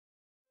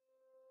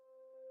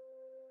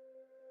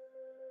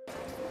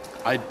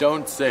I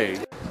don't say.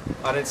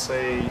 I don't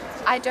say.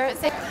 I don't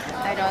say.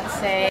 I don't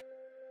say.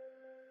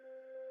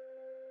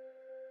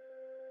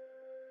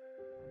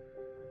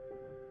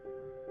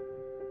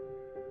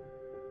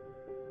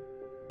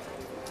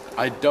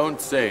 I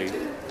don't say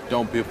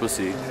don't be a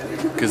pussy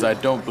because I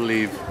don't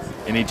believe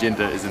any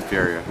gender is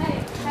inferior.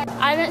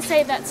 I don't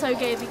say that's so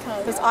gay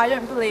because I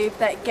don't believe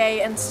that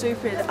gay and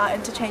stupid are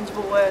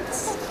interchangeable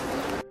words.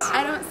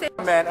 I don't say.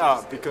 Man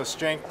up because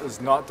strength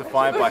is not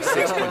defined by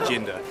sex or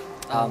gender.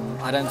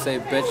 I don't say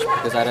bitch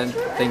because I don't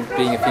think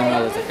being a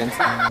female is offensive.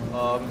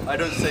 I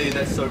don't say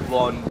that's so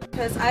blonde.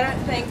 Because I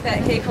don't think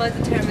that gay code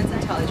determines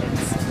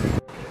intelligence.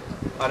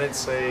 I don't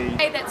say.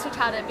 that's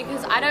retarded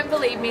because I don't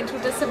believe mental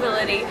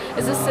disability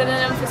is a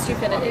synonym for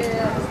stupidity.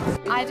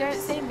 I don't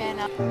say man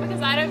up.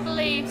 Because I don't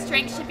believe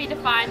strength should be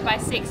defined by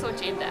sex or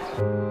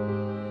gender.